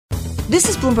This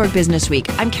is Bloomberg Business Week.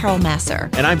 I'm Carol Massar.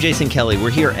 And I'm Jason Kelly. We're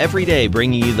here every day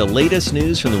bringing you the latest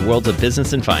news from the worlds of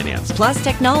business and finance. Plus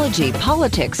technology,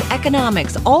 politics,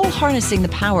 economics, all harnessing the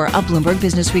power of Bloomberg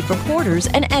Business Week reporters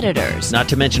and editors. Not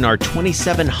to mention our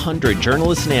 2,700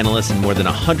 journalists and analysts in more than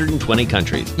 120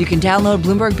 countries. You can download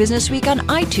Bloomberg Business Week on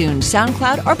iTunes,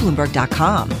 SoundCloud, or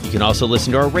Bloomberg.com. You can also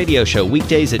listen to our radio show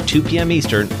weekdays at 2 p.m.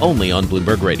 Eastern, only on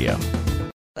Bloomberg Radio.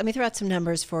 Let me throw out some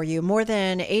numbers for you. More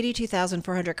than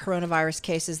 82,400 coronavirus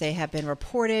cases they have been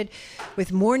reported,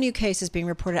 with more new cases being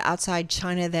reported outside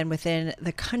China than within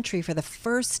the country for the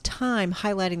first time,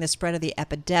 highlighting the spread of the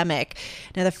epidemic.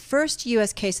 Now, the first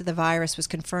U.S. case of the virus was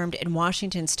confirmed in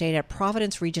Washington State at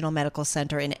Providence Regional Medical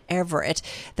Center in Everett.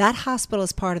 That hospital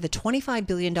is part of the $25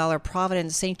 billion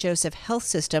Providence St. Joseph Health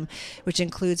System, which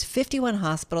includes 51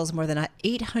 hospitals, more than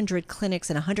 800 clinics,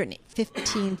 and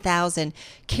 115,000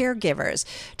 caregivers.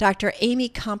 Dr. Amy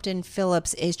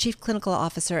Compton-Phillips is Chief Clinical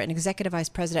Officer and Executive Vice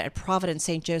President at Providence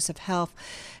St. Joseph Health,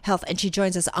 and she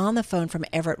joins us on the phone from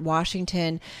Everett,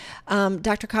 Washington.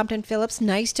 Dr. Compton-Phillips,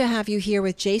 nice to have you here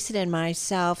with Jason and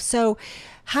myself. So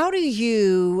how do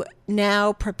you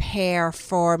now prepare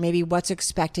for maybe what's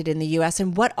expected in the U.S.,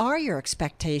 and what are your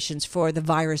expectations for the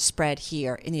virus spread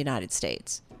here in the United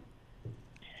States?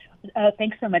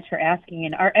 Thanks so much for asking.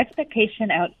 And our expectation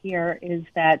out here is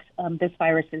that this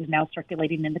virus is now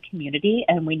circulating in the community,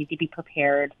 and we need to be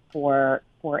prepared for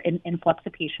an influx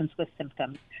of patients with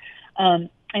symptoms.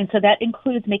 And so that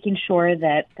includes making sure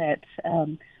that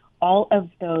all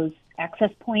of those access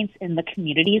points in the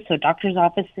community, so doctor's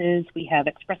offices, we have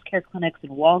express care clinics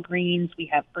and Walgreens, we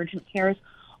have urgent cares,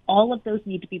 all of those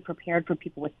need to be prepared for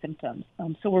people with symptoms.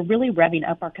 So we're really revving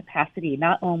up our capacity,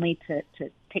 not only to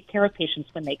take care of patients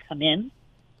when they come in,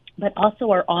 but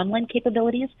also our online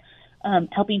capabilities,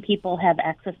 helping people have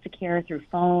access to care through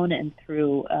phone and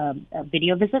through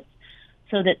video visits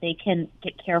so that they can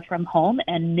get care from home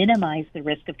and minimize the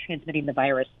risk of transmitting the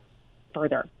virus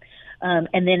further.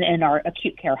 And then in our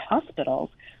acute care hospitals,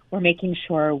 we're making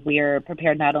sure we're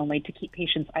prepared not only to keep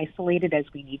patients isolated as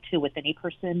we need to with any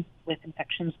person with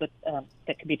infections that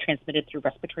can be transmitted through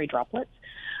respiratory droplets,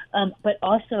 but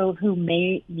also who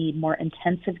may need more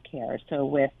intensive care, so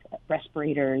with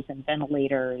respirators and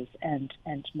ventilators and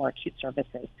more acute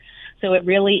services. So it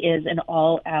really is an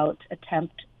all-out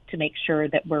attempt to make sure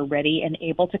that we're ready and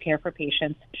able to care for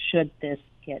patients should this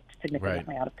get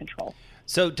significantly out of control.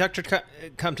 So, Dr.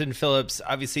 Compton-Phillips,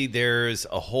 obviously there's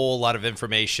a whole lot of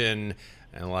information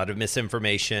and a lot of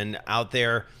misinformation out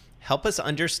there. Help us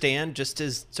understand, just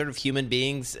as sort of human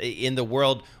beings in the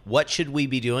world, what should we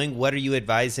be doing? What are you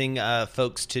advising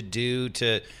folks to do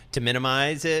to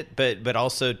minimize it, but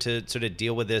also to sort of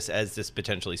deal with this as this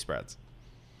potentially spreads?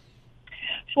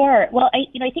 Sure. Well,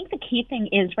 I think the key thing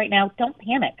is right now, don't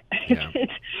panic. Yeah.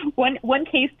 One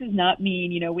case does not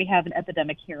mean, we have an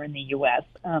epidemic here in the U.S.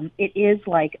 It is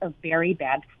like a very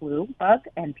bad flu bug,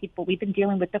 and we've been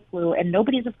dealing with the flu, and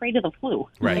nobody's afraid of the flu.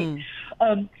 Right.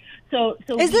 So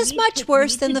is this much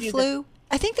worse than the flu?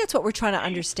 I think that's what we're trying to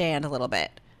understand a little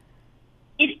bit.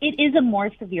 It is a more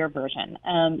severe version.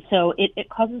 So it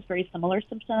causes very similar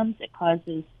symptoms. It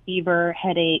causes fever,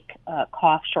 headache,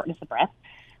 cough, shortness of breath.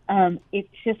 It's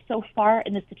just so far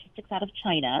in the statistics out of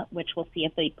China, which we'll see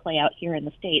if they play out here in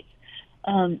the States,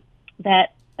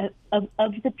 that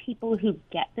of the people who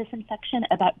get this infection,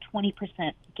 about 20%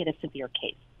 get a severe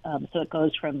case. So it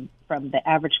goes from the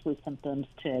average flu symptoms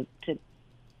to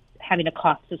having a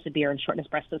cough so severe and shortness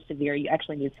of breath so severe you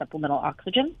actually need supplemental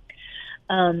oxygen.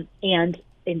 And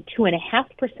in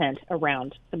 2.5%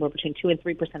 around, somewhere between 2 and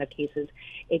 3% of cases,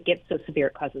 it gets so severe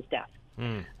it causes death.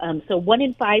 So 1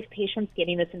 in 5 patients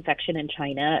getting this infection in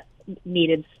China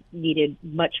needed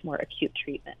much more acute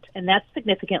treatment. And that's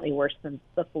significantly worse than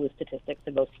the flu statistics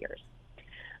in most years.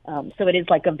 So it is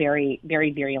like a very,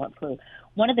 very virulent flu.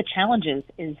 One of the challenges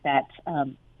is that,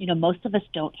 most of us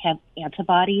don't have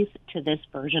antibodies to this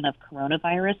version of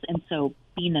coronavirus. And so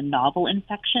being a novel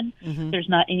infection, there's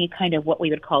not any kind of what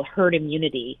we would call herd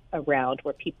immunity around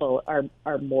where people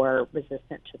are more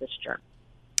resistant to this germ.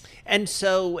 And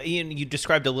so you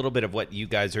described a little bit of what you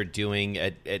guys are doing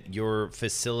at your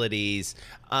facilities.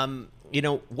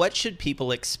 What should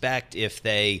people expect if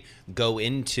they go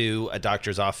into a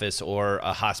doctor's office or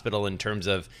a hospital in terms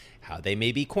of how they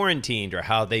may be quarantined or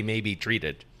how they may be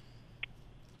treated?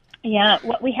 Yeah,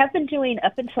 what we have been doing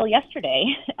up until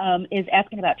yesterday is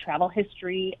asking about travel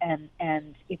history, and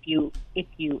if you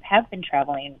have been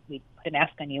traveling, we put a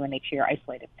mask on you and make sure you're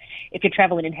isolated. If you're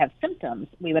traveling and have symptoms,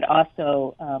 we would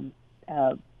also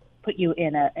put you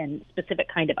in specific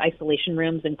kind of isolation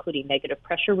rooms, including negative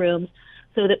pressure rooms,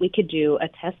 so that we could do a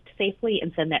test safely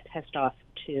and send that test off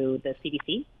to the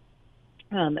CDC.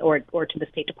 or to the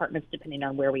State Departments, depending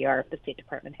on where we are, if the State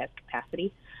Department has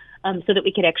capacity, so that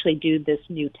we could actually do this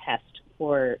new test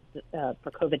for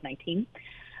COVID-19.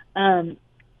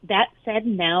 That said,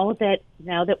 now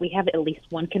that we have at least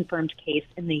one confirmed case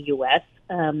in the U.S.,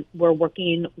 we're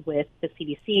working with the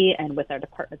CDC and with our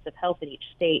departments of health in each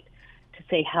state to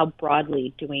say how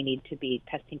broadly do we need to be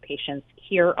testing patients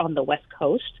here on the West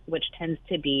Coast, which tends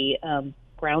to be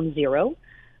ground zero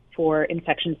for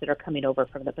infections that are coming over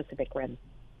from the Pacific Rim.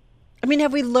 I mean,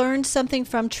 have we learned something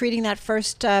from treating that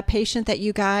first patient that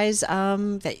you guys,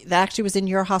 that actually was in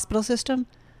your hospital system?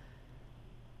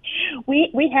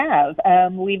 We have.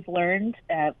 We've learned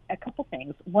a couple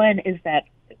things. One is that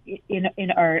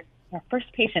in our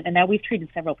first patient, and now we've treated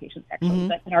several patients actually,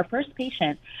 but in our first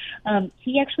patient,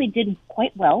 he actually did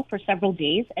quite well for several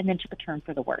days and then took a turn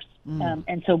for the worse.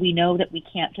 And so we know that we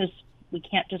can't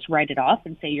just write it off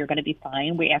and say you're going to be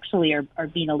fine. We actually are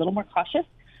being a little more cautious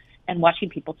and watching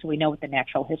people so we know what the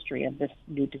natural history of this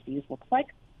new disease looks like.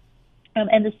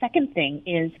 And the second thing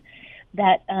is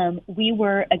that we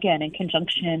were, again, in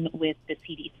conjunction with the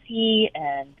CDC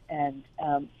and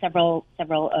several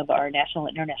of our national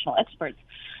and international experts,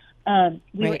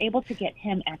 we were able to get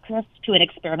him access to an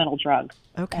experimental drug,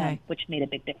 which made a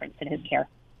big difference in his care.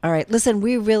 All right. Listen,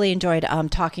 we really enjoyed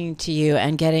talking to you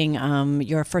and getting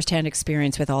your firsthand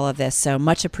experience with all of this. So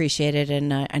much appreciated.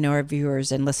 And I know our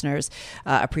viewers and listeners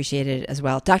appreciate it as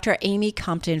well. Dr. Amy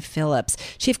Compton-Phillips,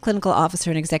 Chief Clinical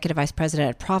Officer and Executive Vice President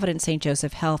at Providence St.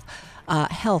 Joseph Health,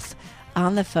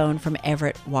 on the phone from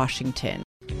Everett, Washington.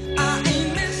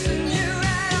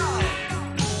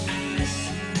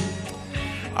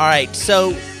 All right.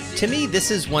 So to me, this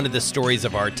is one of the stories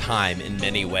of our time in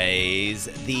many ways.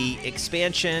 The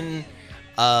expansion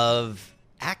of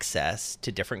access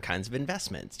to different kinds of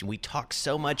investments. We talk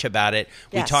so much about it.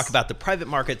 We talk about the private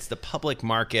markets, the public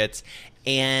markets,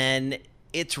 and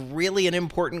it's really an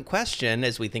important question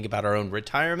as we think about our own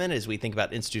retirement, as we think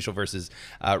about institutional versus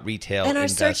retail and our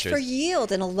investors. Search for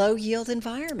yield in a low yield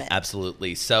environment.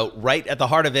 Absolutely. So right at the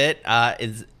heart of it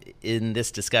is in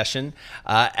this discussion,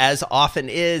 as often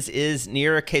is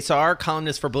Nir Kaissar,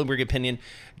 columnist for Bloomberg Opinion,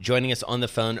 joining us on the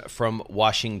phone from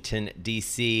Washington,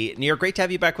 D.C. Nir, great to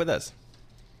have you back with us.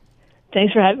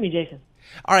 Thanks for having me, Jason.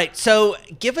 All right, so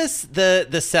give us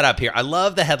the setup here. I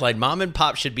love the headline, Mom and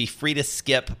Pop should be free to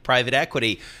skip private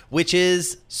equity, which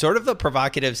is sort of a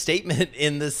provocative statement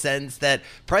in the sense that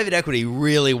private equity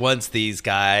really wants these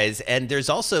guys. And there's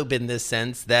also been this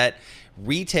sense that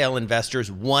retail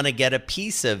investors want to get a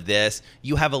piece of this.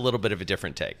 You have a little bit of a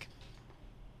different take.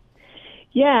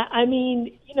 Yeah, I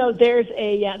mean, there's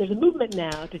a movement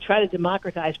now to try to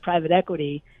democratize private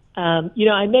equity.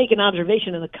 I make an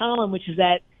observation in the column, which is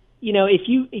that, if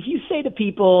you say to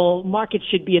people markets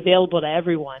should be available to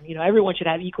everyone, everyone should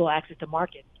have equal access to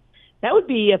markets, that would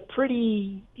be a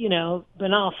pretty,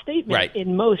 banal statement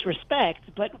in most respects.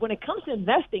 But when it comes to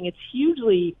investing, it's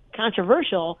hugely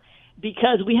controversial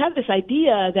because we have this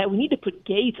idea that we need to put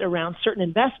gates around certain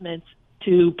investments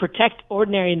to protect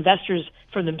ordinary investors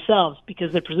from themselves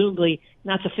because they're presumably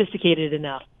not sophisticated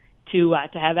enough to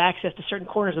have access to certain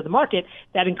corners of the market.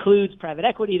 That includes private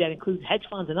equity, that includes hedge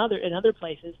funds and other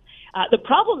places. The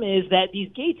problem is that these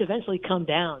gates eventually come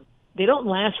down. They don't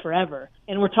last forever.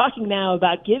 And we're talking now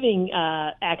about giving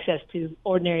access to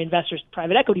ordinary investors to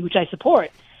private equity, which I support.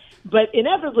 But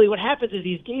inevitably what happens is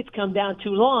these gates come down too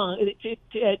long.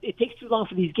 It takes too long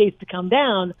for these gates to come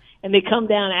down, and they come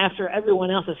down after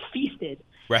everyone else has feasted.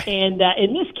 Right. And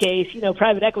in this case,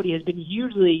 private equity has been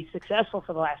hugely successful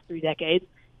for the last 3 decades.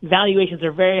 Valuations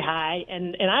are very high,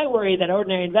 and I worry that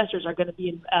ordinary investors are going to be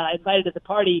invited to the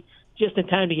party just in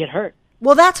time to get hurt.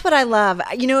 Well, that's what I love.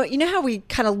 You know how we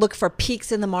kind of look for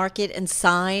peaks in the market and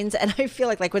signs, and I feel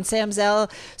like when Sam Zell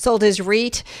sold his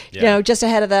REIT, just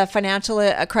ahead of the financial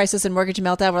crisis and mortgage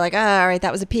meltdown, we're like, all right,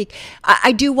 that was a peak.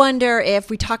 I do wonder if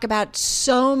we talk about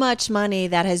so much money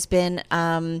that has been,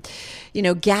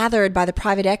 gathered by the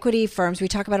private equity firms. We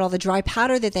talk about all the dry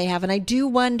powder that they have, and I do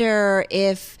wonder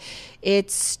if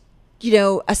it's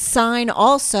a sign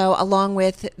also, along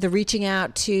with the reaching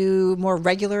out to more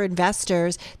regular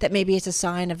investors, that maybe it's a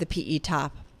sign of the PE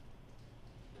top.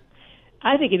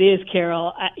 I think it is,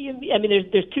 Carol. I mean,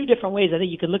 there's 2 different ways I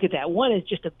think you can look at that. One is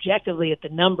just objectively at the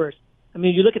numbers. I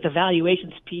mean, you look at the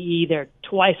valuations, PE, they're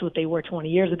twice what they were 20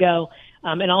 years ago.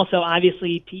 And also,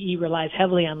 obviously, PE relies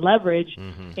heavily on leverage.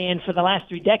 Mm-hmm. And for the last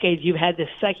 3 decades, you've had this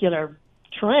secular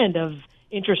trend of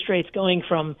interest rates going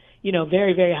from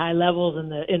very, very high levels in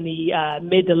the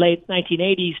mid to late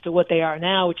 1980s to what they are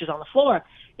now, which is on the floor.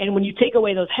 And when you take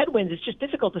away those headwinds, it's just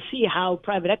difficult to see how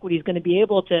private equity is going to be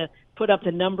able to put up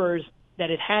the numbers that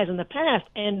it has in the past.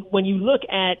 And when you look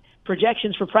at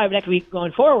projections for private equity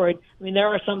going forward, I mean, there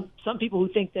are some people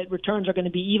who think that returns are going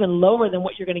to be even lower than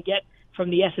what you're going to get from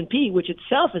the S&P, which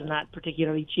itself is not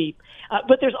particularly cheap.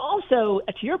 But there's also,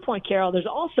 to your point, Carol, there's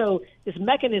also this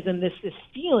mechanism, this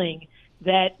feeling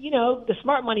that, you know, the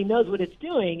smart money knows what it's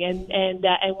doing, and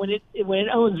when it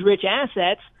owns rich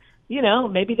assets, you know,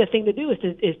 maybe the thing to do is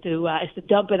to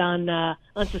dump it on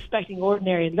unsuspecting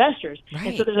ordinary investors. Right.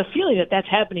 And so there's a feeling that that's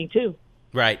happening too.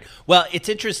 Right. Well, it's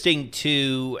interesting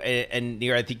too, and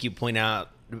Nir, I think you point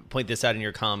this out in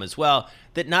your column as well,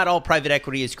 that not all private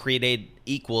equity is created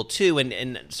equal too.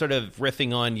 And sort of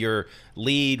riffing on your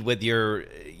lead with your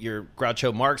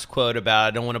Groucho Marx quote about,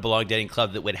 I don't want to belong to any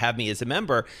club that would have me as a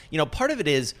member. You know, part of it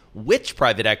is which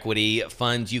private equity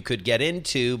funds you could get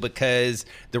into, because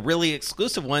the really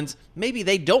exclusive ones, maybe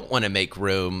they don't want to make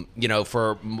room, you know,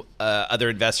 for other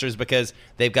investors because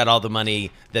they've got all the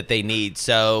money that they need.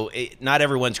 So not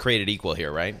everyone's created equal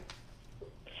here, right?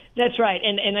 That's right.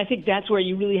 And I think that's where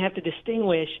you really have to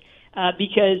distinguish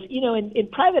because, you know, in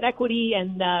private equity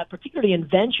and particularly in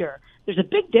venture, there's a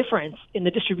big difference in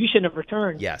the distribution of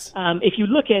returns. Yes. If you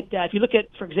look at,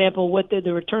 for example, what the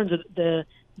returns of the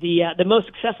most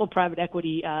successful private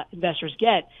equity investors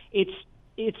get,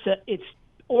 it's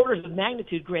orders of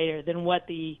magnitude greater than what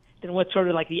sort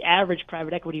of like the average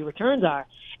private equity returns are.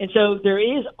 And so there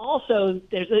is also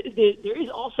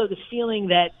this feeling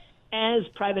that as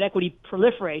private equity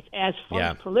proliferates, as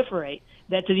funds proliferate,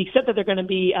 that to the extent that they're going to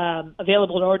be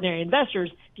available to ordinary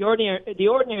investors, the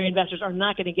ordinary investors are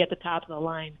not going to get the top of the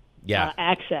line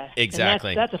access.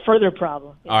 Exactly. And that's a further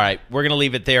problem. All right, we're going to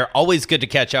leave it there. Always good to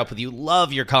catch up with you.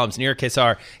 Love your columns. Nir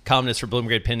Kaissar, columnist for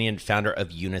Bloomberg Opinion, founder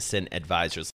of Unison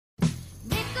Advisors.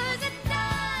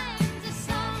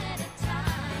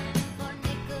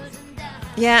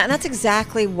 Yeah, and that's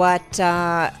exactly what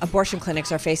abortion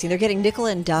clinics are facing. They're getting nickel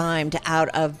and dimed out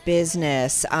of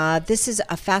business. This is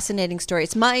a fascinating story.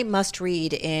 It's my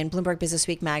must-read in Bloomberg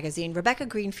Businessweek magazine. Rebecca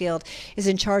Greenfield is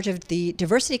in charge of the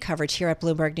diversity coverage here at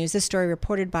Bloomberg News. This story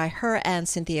reported by her and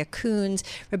Cynthia Coons.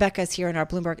 Rebecca is here in our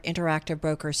Bloomberg Interactive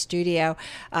Broker studio.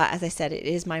 As I said, it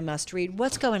is my must-read.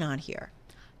 What's going on here?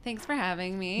 Thanks for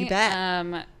having me. You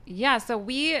bet. So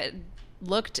we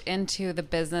looked into the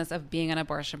business of being an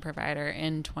abortion provider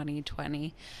in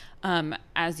 2020.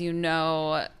 As you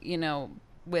know,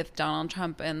 with Donald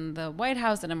Trump in the White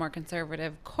House and a more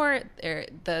conservative court,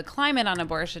 the climate on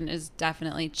abortion is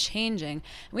definitely changing.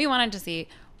 We wanted to see,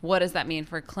 what does that mean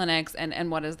for clinics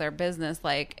and what is their business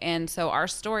like? And so our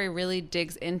story really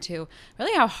digs into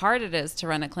really how hard it is to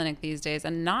run a clinic these days,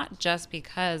 and not just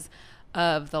because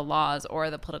of the laws or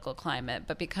the political climate,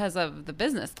 but because of the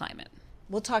business climate.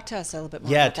 Well, talk to us a little bit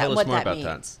more Yeah, about tell that, us what more that about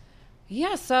means. that.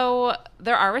 Yeah, so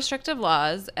there are restrictive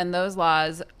laws, and those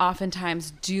laws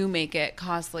oftentimes do make it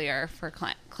costlier for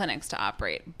clinics to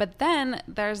operate. But then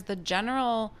there's the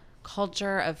general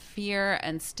culture of fear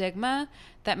and stigma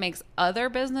that makes other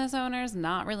business owners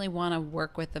not really want to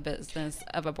work with the business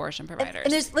of abortion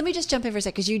providers. And let me just jump in for a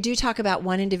second, because you do talk about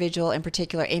one individual in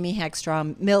particular, Amy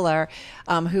Hagstrom Miller,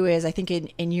 who is, I think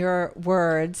in your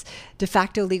words, de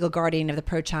facto legal guardian of the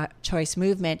pro-choice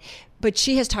movement. But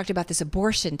she has talked about this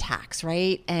abortion tax,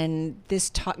 right? And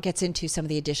this gets into some of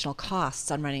the additional costs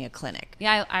on running a clinic.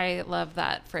 Yeah, I love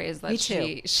that phrase that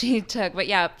she took. But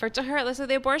yeah, to her, so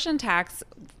the abortion tax,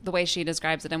 the way she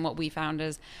describes it and what we found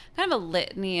is kind of a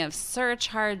litany of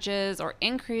surcharges or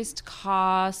increased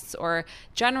costs or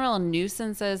general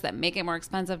nuisances that make it more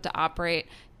expensive to operate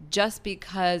just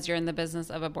because you're in the business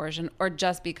of abortion or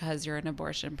just because you're an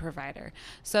abortion provider.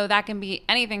 So that can be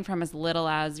anything from as little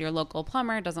as your local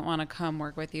plumber doesn't want to come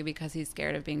work with you because he's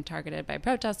scared of being targeted by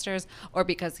protesters or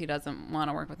because he doesn't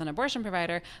want to work with an abortion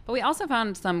provider. But we also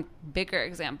found some bigger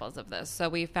examples of this. So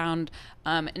we found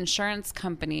insurance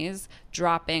companies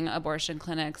dropping abortion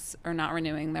clinics or not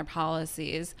renewing their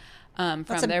policies from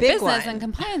their business and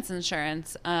compliance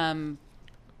insurance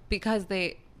because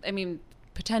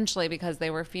potentially because they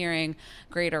were fearing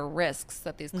greater risks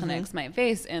that these clinics might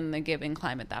face in the given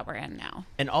climate that we're in now.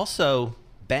 And also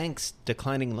banks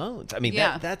declining loans. I mean,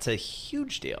 that's a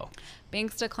huge deal.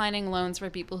 Banks declining loans for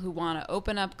people who want to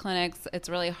open up clinics. It's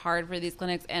really hard for these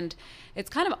clinics, and it's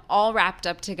kind of all wrapped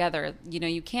up together.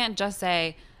 You can't just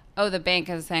say, oh, the bank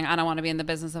is saying, I don't want to be in the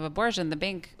business of abortion. The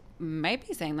bank might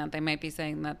be saying that. They might be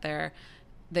saying that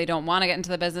they don't want to get into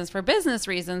the business for business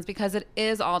reasons because it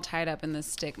is all tied up in this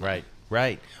stigma.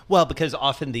 Right. Well, because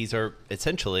often these are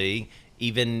essentially,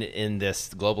 even in this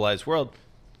globalized world,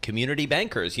 community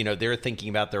bankers, they're thinking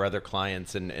about their other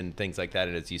clients and things like that.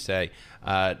 And as you say,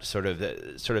 sort of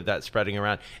that spreading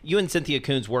around. You and Cynthia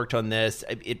Coons worked on this.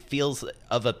 It feels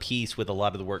of a piece with a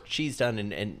lot of the work she's done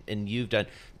and you've done.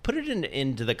 Put it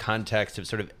into the context of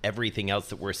sort of everything else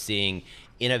that we're seeing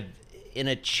in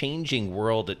a changing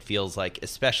world. It feels like,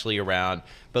 especially around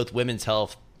both women's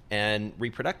health and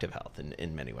reproductive health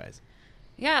in many ways.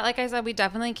 Yeah, like I said, we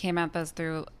definitely came at this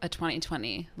through a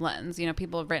 2020 lens.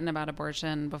 People have written about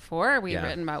abortion before. We've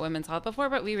written about women's health before,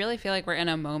 but we really feel like we're in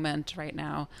a moment right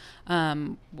now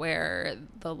where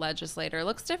the legislator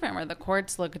looks different, where the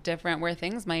courts look different, where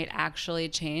things might actually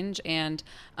change. And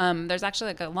there's actually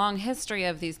like a long history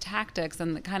of these tactics,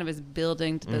 and it kind of is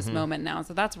building to this moment now.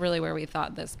 So that's really where we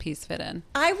thought this piece fit in.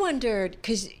 I wondered,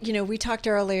 because, we talked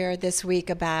earlier this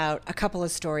week about a couple of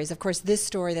stories. Of course, this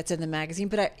story that's in the magazine,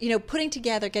 but, putting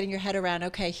together, getting your head around,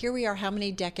 okay, here we are, how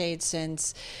many decades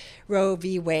since Roe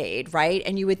v. Wade, right?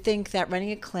 And you would think that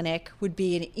running a clinic would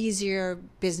be an easier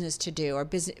business to do, or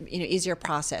easier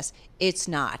process. It's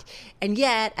not. And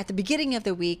yet, at the beginning of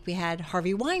the week, we had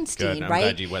Harvey Weinstein, Good. I'm right?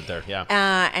 glad you went there, yeah.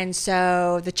 And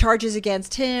so the charges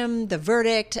against him, the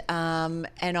verdict,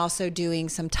 and also doing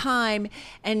some time.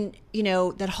 And,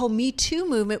 that whole Me Too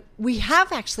movement, we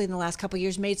have actually in the last couple of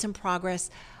years made some progress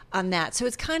on that. So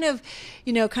it's kind of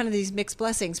these mixed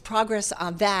blessings, progress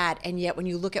on that. And yet when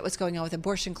you look at what's going on with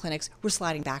abortion clinics, we're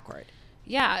sliding backward.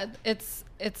 Yeah, it's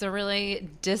a really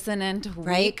dissonant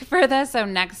week for this. So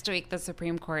next week, the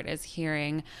Supreme Court is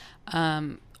hearing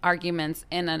arguments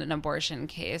in an abortion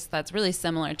case that's really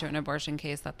similar to an abortion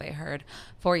case that they heard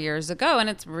 4 years ago. And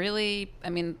it's really,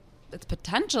 it's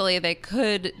potentially they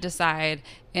could decide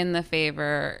in the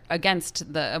favor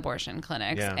against the abortion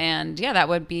clinics. Yeah. And that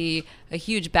would be a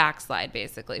huge backslide,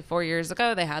 basically. 4 years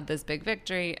ago, they had this big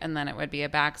victory, and then it would be a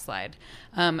backslide.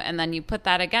 And then you put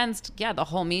that against, the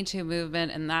whole Me Too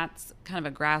movement, and that's kind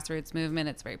of a grassroots movement.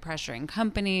 It's very pressuring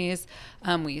companies.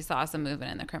 We saw some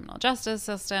movement in the criminal justice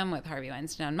system with Harvey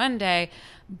Weinstein on Monday.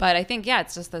 But I think,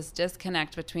 it's just this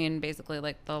disconnect between basically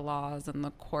like the laws and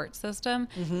the court system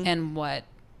and what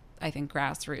I think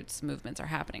grassroots movements are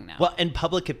happening now. Well, and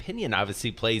public opinion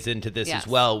obviously plays into this as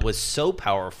well. Was so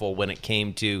powerful when it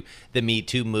came to the Me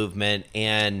Too movement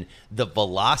and the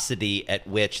velocity at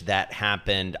which that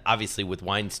happened, obviously with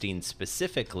Weinstein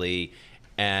specifically,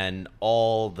 and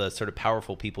all the sort of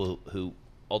powerful people who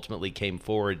ultimately came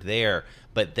forward there.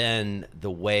 But then the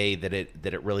way that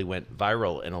it really went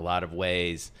viral in a lot of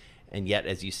ways. And yet,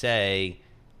 as you say,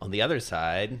 on the other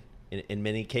side, in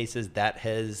many cases, that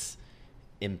has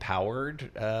empowered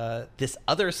this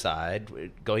other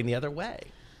side going the other way.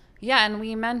 Yeah, and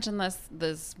we mentioned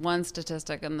this one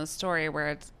statistic in the story where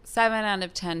it's 7 out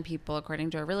of 10 people,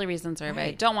 according to a really recent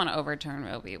survey, don't want to overturn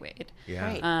Roe v. Wade. Yeah.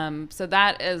 Right. So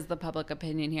that is the public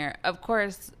opinion here. Of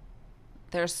course,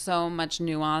 there's so much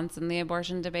nuance in the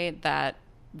abortion debate that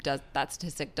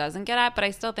statistic doesn't get at, but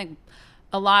I still think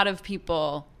a lot of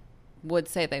people would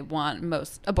say they want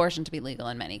most abortion to be legal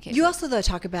in many cases. You also, though,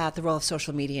 talk about the role of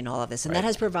social media in all of this, and that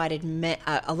has provided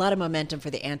a lot of momentum for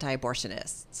the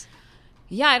anti-abortionists.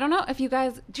 Yeah, I don't know if you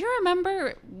guys, do you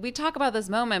remember, we talk about this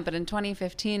moment, but in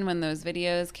 2015 when those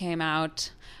videos came out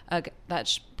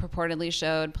that purportedly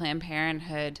showed Planned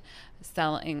Parenthood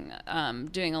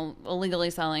illegally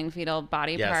selling fetal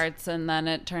body parts, and then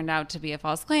it turned out to be a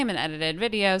false claim and edited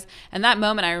videos. And that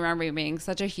moment I remember being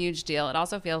such a huge deal. It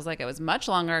also feels like it was much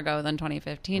longer ago than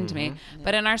 2015 to me. Yeah.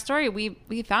 But in our story,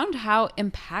 we found how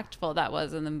impactful that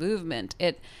was in the movement.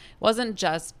 It wasn't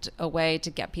just a way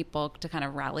to get people to kind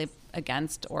of rally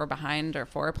against or behind or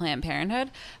for Planned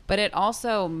Parenthood, but it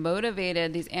also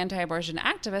motivated these anti-abortion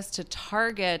activists to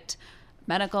target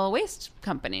medical waste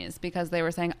companies, because they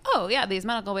were saying, these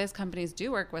medical waste companies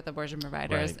do work with abortion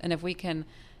providers. Right. And if we can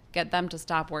get them to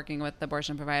stop working with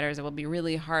abortion providers, it will be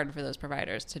really hard for those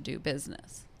providers to do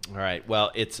business. All right.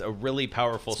 Well, it's a really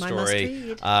powerful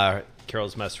story.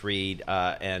 Carol's must read,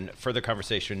 and further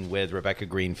conversation with Rebecca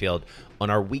Greenfield on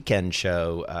our weekend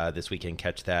show this weekend.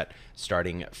 Catch that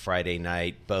starting Friday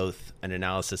night. Both an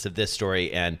analysis of this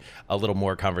story and a little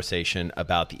more conversation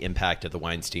about the impact of the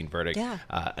Weinstein verdict. Yeah.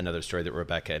 Another story that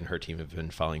Rebecca and her team have been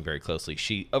following very closely.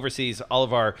 She oversees all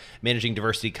of our managing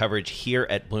diversity coverage here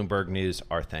at Bloomberg News.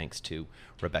 Our thanks to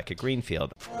Rebecca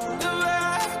Greenfield.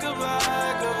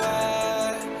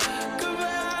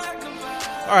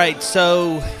 All right,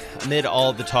 so amid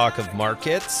all the talk of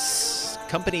markets,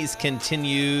 companies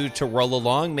continue to roll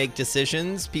along, make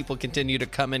decisions. People continue to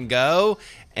come and go.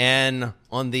 And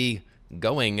on the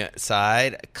going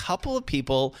side, a couple of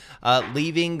people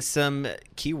leaving some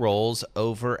key roles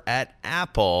over at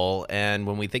Apple. And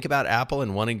when we think about Apple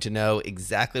and wanting to know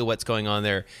exactly what's going on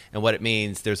there and what it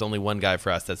means, there's only one guy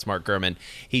for us. That's Mark Gurman.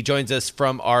 He joins us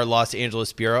from our Los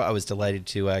Angeles bureau. I was delighted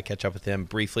to catch up with him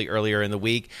briefly earlier in the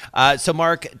week. So,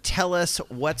 Mark, tell us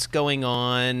what's going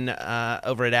on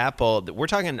over at Apple. We're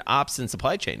talking ops and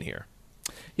supply chain here.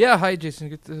 Yeah, hi, Jason.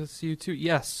 Good to see you, too.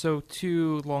 Yes, so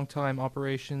 2 longtime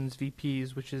operations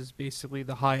VPs, which is basically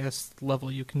the highest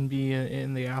level you can be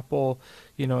in the Apple,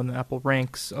 in the Apple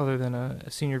ranks, other than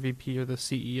a senior VP or the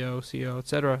CEO, et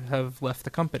cetera, have left the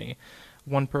company.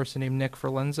 One person named Nick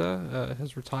Forlenza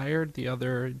has retired. The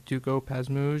other, Dugo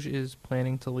Pazmouj, is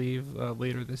planning to leave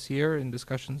later this year in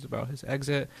discussions about his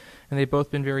exit. And they've both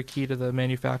been very key to the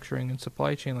manufacturing and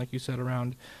supply chain, like you said,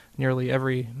 around nearly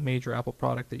every major Apple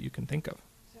product that you can think of.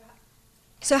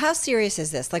 So how serious is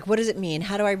this? Like, what does it mean?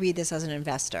 How do I read this as an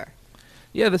investor?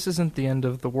 Yeah, this isn't the end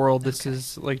of the world. This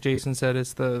is, like Jason said,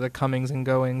 it's the comings and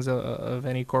goings of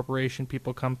any corporation.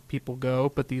 People come, people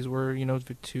go. But these were,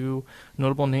 2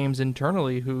 notable names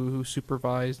internally who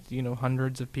supervised,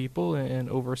 hundreds of people and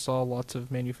oversaw lots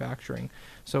of manufacturing.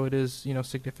 So it is,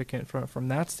 significant from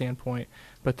that standpoint.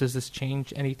 But does this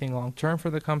change anything long term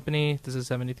for the company? Does this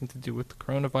have anything to do with the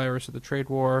coronavirus or the trade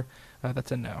war?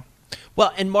 That's a no.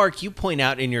 Well, and Mark, you point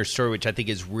out in your story, which I think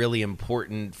is really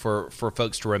important for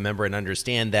folks to remember and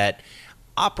understand, that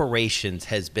operations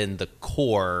has been the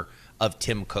core of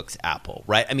Tim Cook's Apple,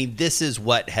 right? I mean, this is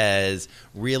what has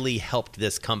really helped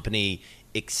this company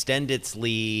extend its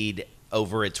lead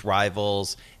over its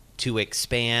rivals, to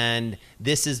expand.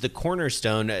 This is the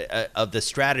cornerstone of the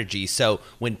strategy. So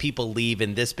when people leave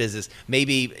in this business,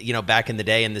 maybe, back in the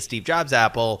day in the Steve Jobs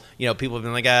Apple, people have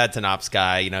been like, it's an ops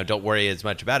guy, don't worry as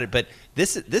much about it. But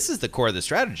this is the core of the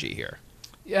strategy here.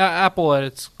 Yeah, Apple at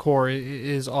its core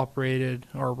is operated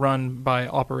or run by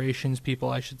operations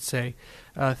people, I should say.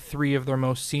 3 of their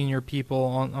most senior people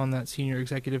on that senior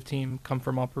executive team come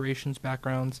from operations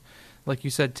backgrounds. Like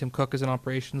you said, Tim Cook is an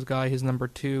operations guy. His number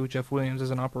 2, Jeff Williams, is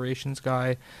an operations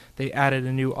guy. They added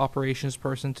a new operations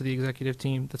person to the executive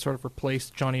team that sort of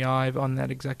replaced Johnny Ive on that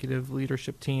executive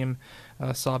leadership team,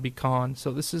 Sabi Khan.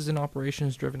 So this is an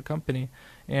operations-driven company.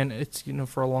 And it's,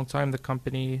 for a long time, the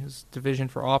company's division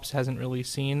for ops hasn't really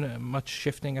seen much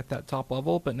shifting at that top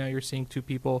level. But now you're seeing 2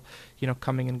 people,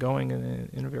 coming and going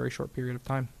in a very short period of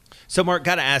time. So, Mark,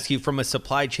 got to ask you, from a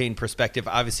supply chain perspective,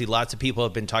 obviously lots of people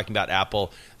have been talking about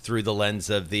Apple through the lens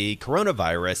of the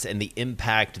coronavirus and the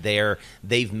impact there.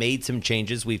 They've made some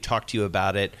changes. We've talked to you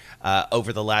about it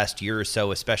over the last year or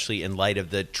so, especially in light of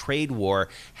the trade war.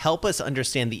 Help us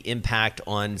understand the impact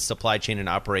on supply chain and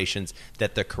operations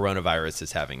that the coronavirus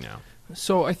is having now.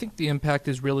 So I think the impact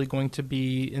is really going to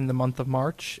be in the month of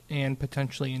March and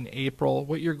potentially in April.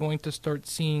 What you're going to start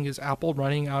seeing is Apple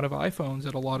running out of iPhones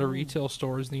at a lot of retail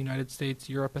stores in the United States,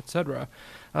 Europe, etc.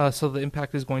 So the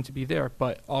impact is going to be there.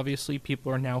 But obviously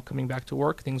people are now coming back to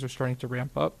work. Things are starting to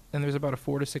ramp up. And there's about a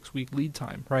 4 to 6 week lead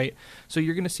time, right? So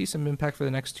you're going to see some impact for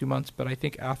the next 2 months. But I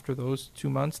think after those 2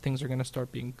 months, things are going to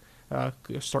start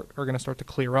to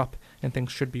clear up, and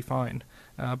things should be fine.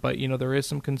 But there is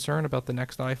some concern about the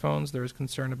next iPhones. There is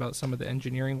concern about some of the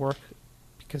engineering work,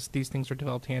 because these things are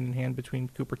developed hand in hand between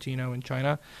Cupertino and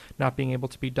China, not being able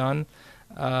to be done.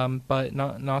 But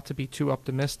not to be too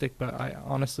optimistic, but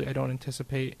I don't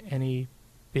anticipate any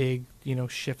big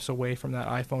shifts away from that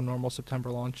iPhone normal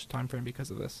September launch timeframe because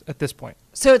of this at this point.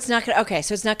 So it's not going to,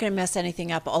 so it's not going to mess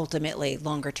anything up ultimately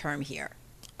longer term here.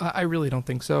 I really don't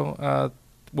think so.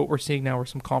 What we're seeing now are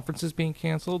some conferences being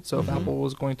canceled. So if Apple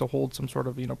was going to hold some sort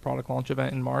of product launch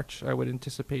event in March, I would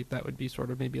anticipate that would be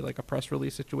sort of maybe like a press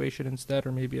release situation instead,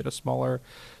 or maybe at a smaller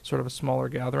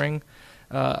gathering.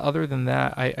 Other than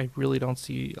that, I really don't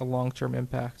see a long-term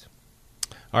impact.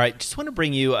 All right, just want to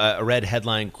bring you a red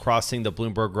headline crossing the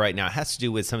Bloomberg right now. It has to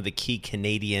do with some of the key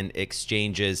Canadian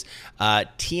exchanges.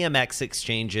 TMX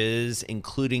exchanges,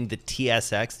 including the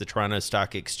TSX, the Toronto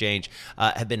Stock Exchange,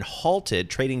 have been halted.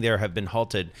 Trading there have been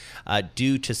halted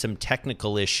due to some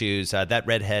technical issues. That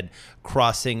redhead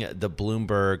crossing the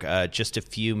Bloomberg just a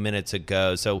few minutes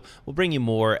ago. So we'll bring you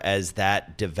more as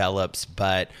that develops.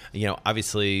 But,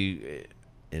 obviously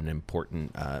an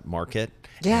important market.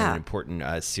 Yeah. And an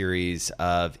important series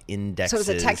of indexes. So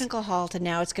it was a technical halt, and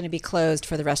now it's going to be closed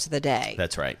for the rest of the day.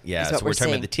 That's right. Yeah. So we're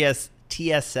talking about the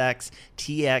TSX,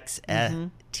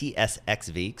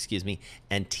 TSXV,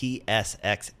 and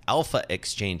TSX Alpha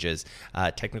exchanges.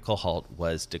 Technical halt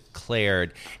was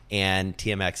declared, and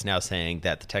TMX now saying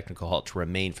that the technical halt to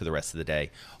remain for the rest of the day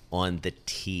on the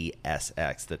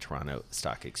TSX, the Toronto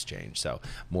Stock Exchange. So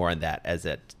more on that as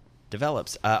it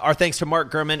develops. Our thanks to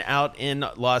Mark Gurman out in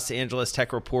Los Angeles,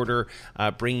 tech reporter,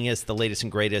 bringing us the latest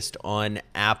and greatest on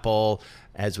Apple.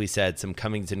 As we said, some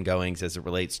comings and goings as it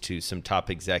relates to some top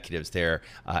executives there,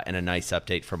 and a nice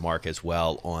update from Mark as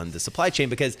well on the supply chain.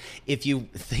 Because if you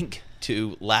think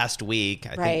to last week,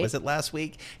 I think, was it last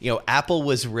week? Apple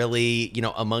was really,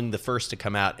 among the first to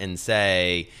come out and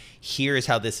say, here's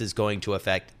how this is going to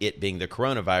affect it being the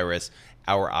coronavirus,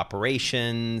 our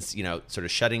operations, sort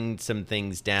of shutting some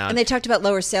things down. And they talked about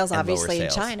lower sales, obviously,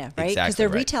 in China, right? Because Exactly their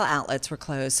right. retail outlets were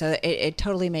closed. So it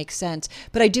totally makes sense.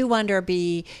 But I do wonder,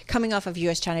 coming off of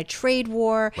U.S.-China trade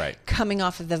war, coming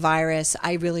off of the virus,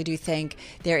 I really do think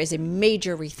there is a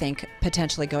major rethink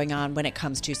potentially going on when it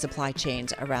comes to supply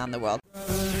chains around the world.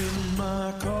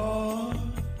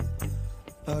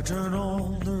 Yeah,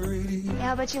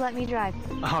 how about you let me drive?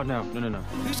 Oh, no.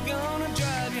 Who's gonna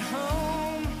drive you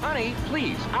home? Honey,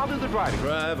 please, I'll do the driving.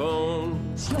 Drive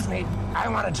on. Excuse me, I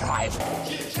want to drive.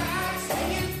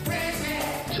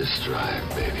 Just drive,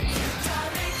 baby.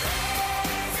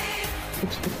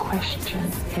 It's the question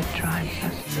that drives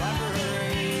us.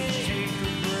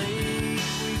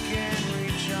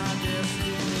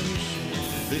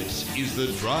 This is the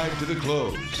Drive to the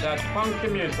Close. That funky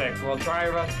music will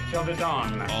drive us till the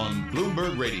dawn. On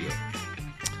Bloomberg Radio.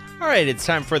 All right, it's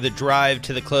time for the Drive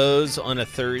to the Close on a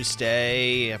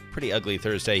Thursday, a pretty ugly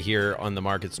Thursday here on the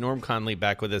markets. Norm Conley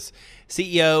back with us,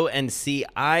 CEO and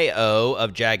CIO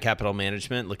of JAG Capital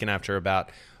Management, looking after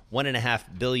about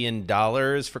 $1.5 billion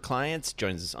for clients.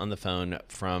 Joins us on the phone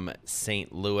from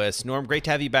St. Louis. Norm, great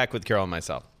to have you back with Carol and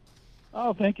myself.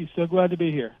 Oh, thank you. So glad to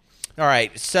be here. All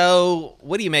right. So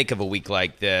what do you make of a week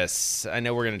like this? I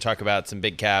know we're going to talk about some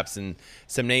big caps and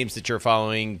some names that you're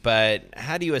following, but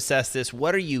how do you assess this?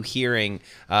 What are you hearing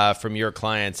from your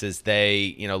clients as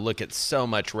they, look at so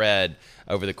much red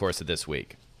over the course of this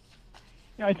week?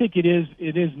 Yeah, I think it is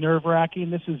nerve-wracking.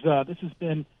 This has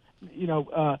been,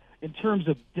 in terms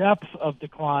of depth of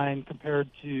decline compared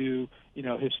to,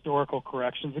 historical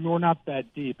corrections. I mean, we're not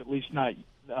that deep, at least not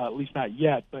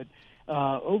yet, but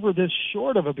over this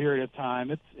short of a period of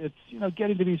time, it's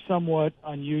getting to be somewhat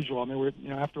unusual. I mean, we're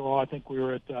after all, I think we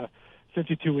were at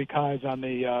 52-week highs on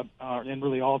the and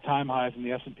really all-time highs in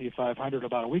the S&P 500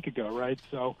 about a week ago, right?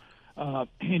 So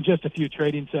in just a few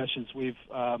trading sessions, we've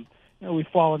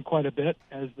fallen quite a bit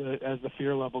as the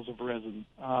fear levels have risen.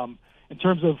 In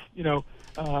terms of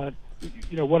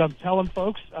what I'm telling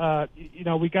folks,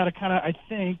 we got to kind of, I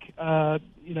think,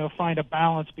 find a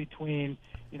balance between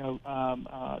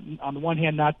on the one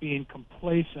hand, not being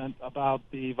complacent about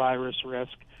the virus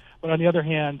risk, but on the other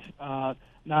hand,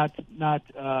 not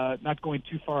going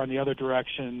too far in the other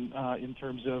direction in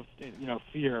terms of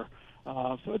fear.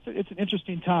 So it's an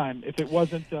interesting time. If it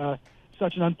wasn't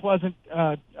such an unpleasant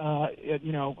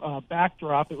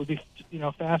backdrop, it would be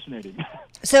fascinating.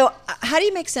 So how do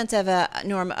you make sense of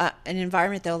Norm, an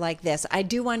environment though like this? I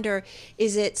do wonder,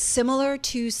 is it similar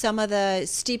to some of the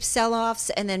steep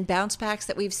sell-offs and then bounce backs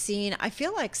that we've seen? I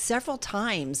feel like several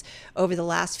times over the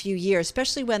last few years,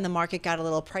 especially when the market got a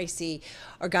little pricey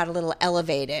or got a little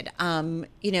elevated.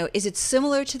 Is it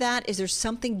similar to that? Is there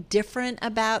something different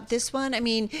about this one? I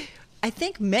mean, I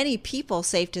think many people,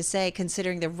 safe to say,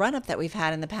 considering the run-up that we've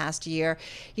had in the past year,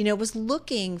 we're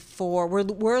looking, for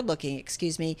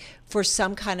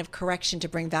some kind of correction to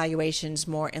bring valuations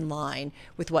more in line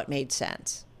with what made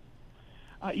sense.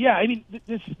 Yeah, I mean,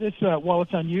 this while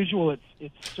it's unusual,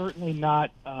 it's certainly not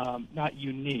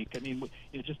unique. I mean,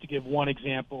 just to give one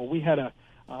example, we had a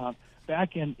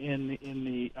back in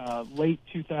the late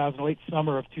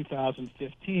summer of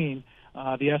 2015.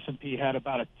 The S&P had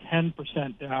about a 10%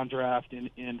 downdraft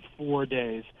in 4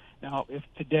 days. Now, if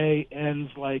today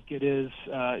ends like it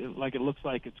looks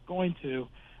like it's going to,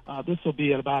 this will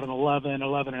be at about an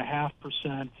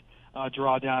 11.5%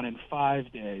 drawdown in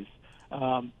 5 days.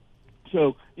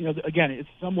 So, again, it's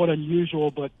somewhat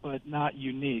unusual, but not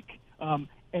unique. And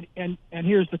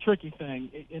here's the tricky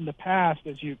thing: in the past,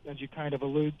 as you kind of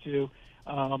allude to,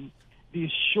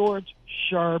 these short,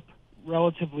 sharp,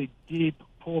 relatively deep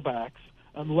pullbacks,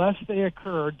 unless they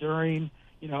occur during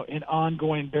an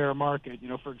ongoing bear market,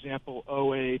 for example,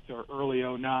 08 or early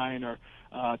 09 or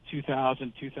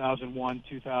 2000, 2001,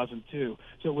 2002.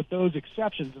 So with those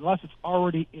exceptions, unless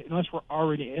we're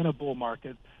already in a bull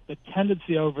market, the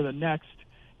tendency over the next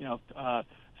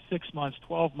 6 months,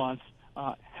 12 months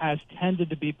has tended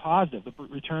to be positive. The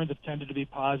returns have tended to be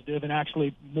positive, and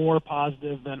actually more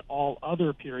positive than all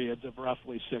other periods of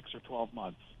roughly 6 or 12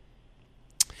 months.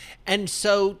 And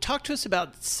so talk to us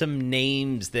about some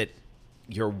names that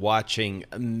you're watching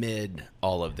amid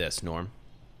all of this, Norm.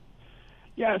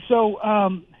 Yeah, so,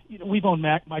 we've owned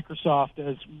Microsoft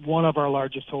as one of our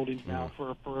largest holdings now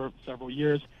for several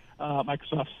years.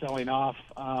 Microsoft's selling off.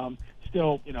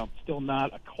 Still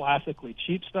not a classically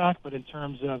cheap stock, but in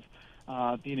terms of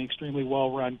being an extremely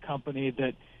well-run company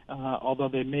that, although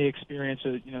they may experience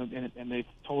and they've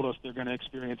told us they're going to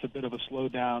experience a bit of a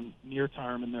slowdown near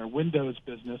term in their Windows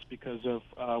business because of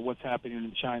what's happening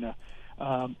in China.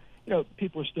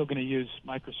 People are still going to use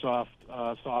Microsoft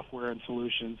software and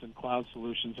solutions and cloud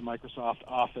solutions and Microsoft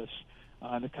Office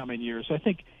in the coming years. So I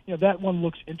think that one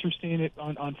looks interesting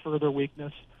on further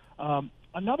weakness.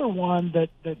 Another one that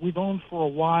we've owned for a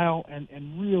while and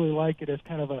really like it as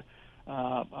kind of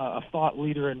a thought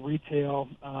leader in retail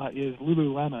is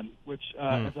Lululemon, which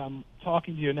as I'm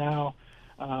talking to you now,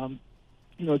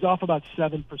 it's off about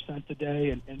 7%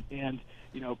 today, and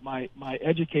my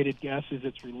educated guess is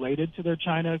it's related to their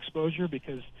China exposure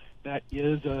because that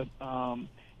is a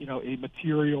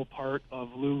material part of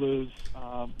Lulu's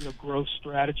growth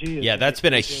strategy. Yeah, that's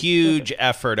been a huge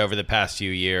effort over the past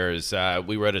few years.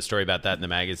 We wrote a story about that in the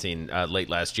magazine late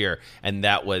last year, and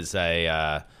that was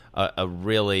a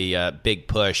really big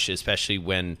push, especially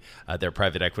when their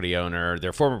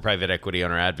former private equity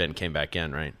owner, Advent, came back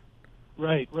in, right?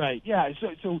 Right. Yeah.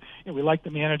 So we like the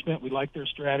management. We like their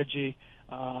strategy.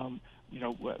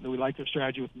 We like their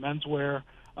strategy with menswear.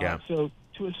 So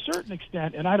to a certain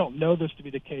extent, and I don't know this to be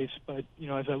the case, but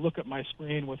as I look at my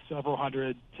screen with several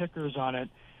hundred tickers on it,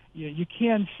 you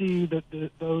can see that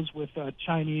those with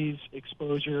Chinese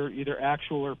exposure, either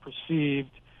actual or perceived,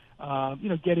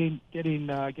 getting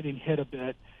hit a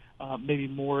bit, maybe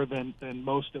more than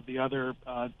most of the other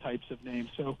types of names.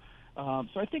 So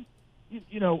I think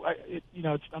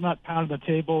I'm not pounding the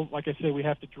table. Like I say, we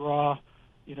have to draw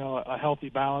a healthy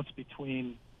balance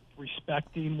between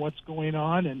respecting what's going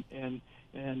on and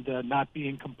not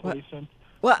being complacent.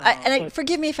 Well,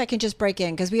 forgive me if I can just break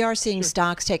in, because we are seeing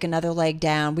stocks take another leg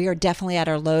down. We are definitely at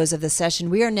our lows of the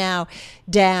session. We are now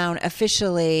down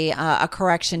officially a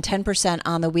correction, 10%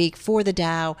 on the week for the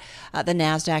Dow, the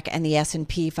NASDAQ, and the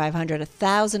S&P 500,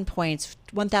 1,000 points,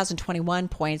 1,021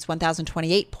 points,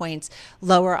 1,028 points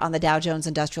lower on the Dow Jones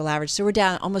Industrial Average. So we're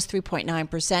down almost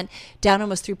 3.9%, down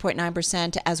almost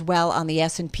 3.9% as well on the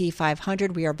S&P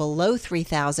 500. We are below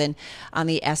 3,000 on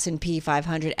the S&P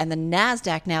 500, and the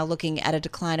NASDAQ now looking at a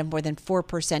decline of more than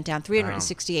 4%, down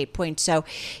 368 points. So,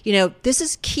 this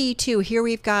is key too. Here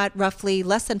we've got roughly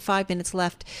less than 5 minutes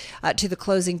left to the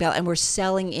closing bell, and we're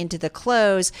selling into the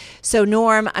close. So,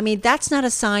 Norm, that's not a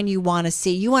sign you want to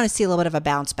see. You want to see a little bit of a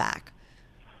bounce back.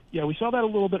 Yeah, we saw that a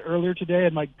little bit earlier today,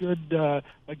 and my good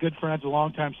friends, a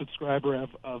longtime subscriber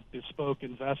of Bespoke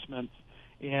Investments,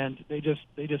 and they just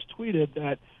tweeted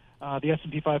that the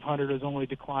S&P 500 has only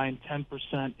declined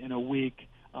 10% in a week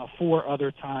 4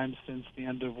 other times since the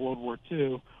end of World War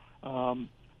II.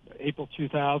 April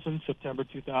 2000, September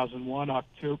 2001,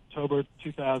 October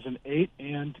 2008,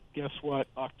 and guess what?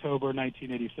 October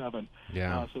 1987.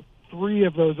 Yeah. So 3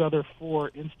 of those other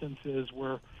 4 instances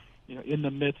were in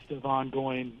the midst of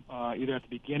ongoing, either at the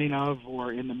beginning of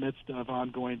or in the midst of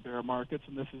ongoing bear markets,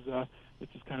 and this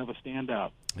is kind of a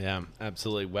standout. Yeah,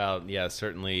 absolutely. Well, yeah,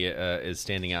 certainly is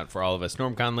standing out for all of us.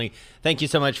 Norm Conley, thank you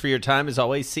so much for your time. As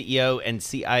always, CEO and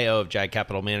CIO of JAG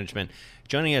Capital Management,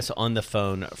 joining us on the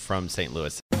phone from St.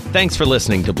 Louis. Thanks for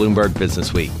listening to Bloomberg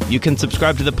Business Week. You can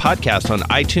subscribe to the podcast on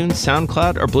iTunes,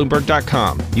 SoundCloud, or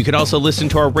Bloomberg.com. You can also listen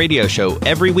to our radio show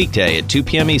every weekday at 2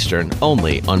 p.m. Eastern,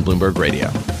 only on Bloomberg Radio.